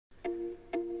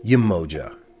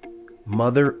Yemoja,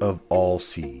 mother of all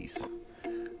seas.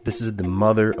 This is the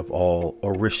mother of all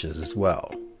Orishas as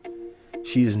well.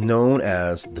 She is known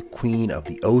as the queen of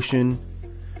the ocean.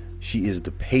 She is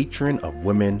the patron of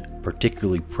women,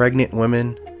 particularly pregnant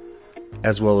women,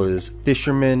 as well as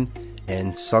fishermen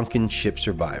and sunken ship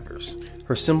survivors.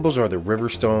 Her symbols are the river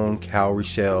stone, cowrie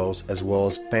shells, as well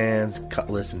as fans,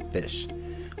 cutlass, and fish.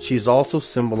 She is also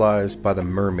symbolized by the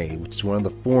mermaid, which is one of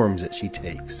the forms that she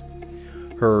takes.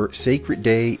 Her sacred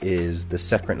day is the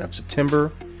 2nd of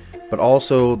September, but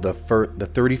also the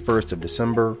 31st of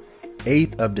December,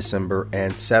 8th of December,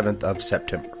 and 7th of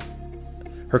September.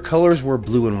 Her colors were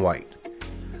blue and white.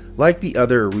 Like the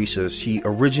other Orishas, she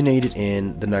originated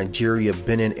in the Nigeria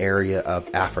Benin area of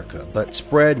Africa, but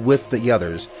spread with the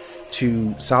others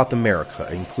to South America,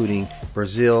 including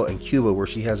Brazil and Cuba, where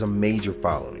she has a major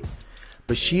following.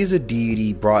 But she is a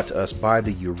deity brought to us by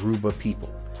the Yoruba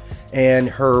people, and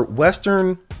her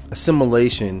Western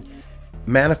assimilation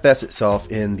manifests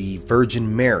itself in the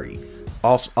Virgin Mary,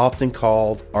 also often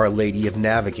called Our Lady of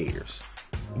Navigators.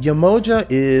 Yemoja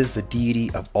is the deity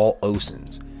of all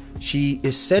oceans. She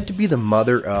is said to be the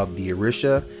mother of the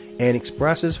Orisha and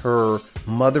expresses her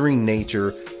mothering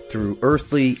nature through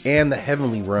earthly and the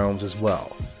heavenly realms as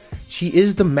well. She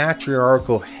is the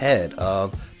matriarchal head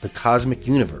of the cosmic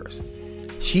universe.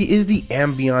 She is the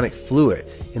embryonic fluid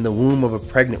in the womb of a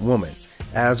pregnant woman,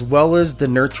 as well as the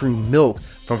nurturing milk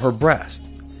from her breast.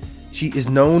 She is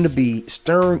known to be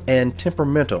stern and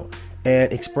temperamental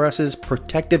and expresses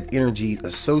protective energies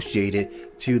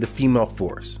associated to the female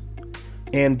force.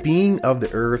 And being of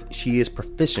the earth, she is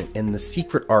proficient in the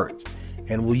secret arts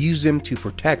and will use them to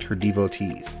protect her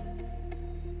devotees.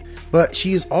 But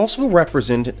she is also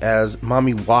represented as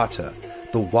Mami Wata,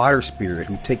 the water spirit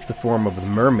who takes the form of the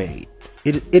mermaid.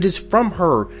 It is from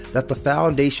her that the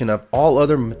foundation of all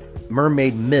other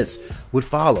mermaid myths would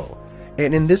follow.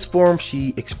 And in this form,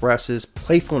 she expresses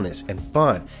playfulness and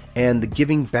fun and the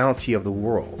giving bounty of the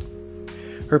world.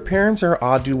 Her parents are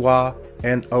Aduwa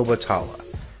and Obatala.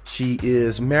 She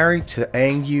is married to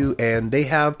Angu, and they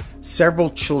have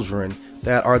several children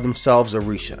that are themselves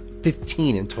Orisha,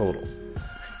 15 in total.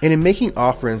 And in making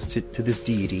offerings to this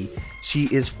deity, she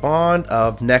is fond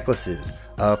of necklaces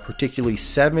of particularly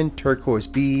 7 turquoise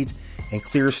beads and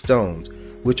clear stones,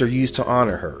 which are used to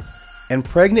honor her. And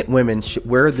pregnant women should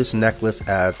wear this necklace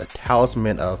as a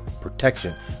talisman of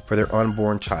protection for their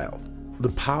unborn child. The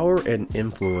power and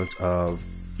influence of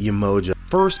Yemoja,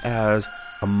 first as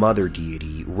a mother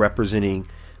deity representing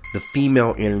the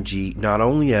female energy, not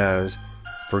only as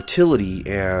fertility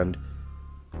and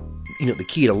the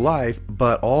key to life,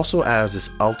 but also as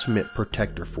this ultimate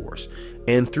protector force.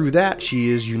 And through that, she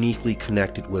is uniquely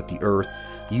connected with the earth,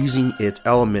 using its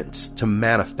elements to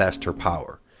manifest her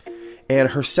power. And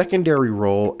her secondary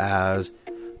role as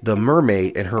the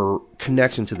mermaid and her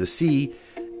connection to the sea,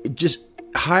 it just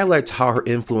highlights how her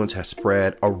influence has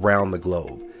spread around the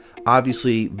globe.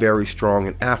 Obviously very strong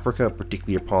in Africa,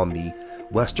 particularly upon the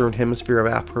western hemisphere of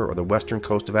Africa or the western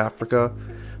coast of Africa,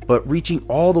 but reaching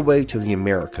all the way to the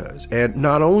Americas. And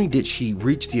not only did she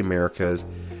reach the Americas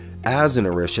as an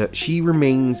Orisha, she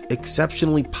remains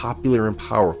exceptionally popular and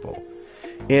powerful.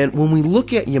 And when we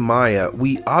look at Yemoja,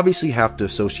 we obviously have to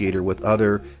associate her with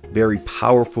other very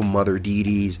powerful mother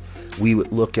deities. We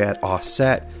would look at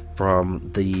Aset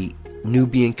from the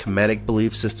Nubian Kemetic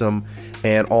belief system,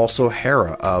 and also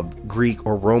Hera of Greek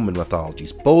or Roman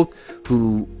mythologies, both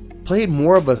who played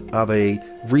more of a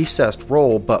recessed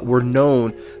role, but were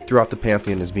known throughout the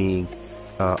pantheon as being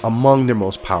among their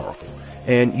most powerful.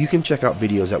 And you can check out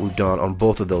videos that we've done on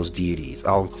both of those deities.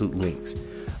 I'll include links.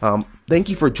 Thank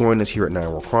you for joining us here at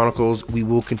 9 World Chronicles. We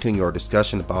will continue our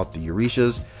discussion about the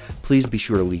Orishas. Please be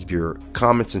sure to leave your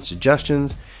comments and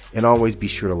suggestions, and always be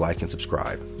sure to like and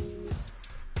subscribe.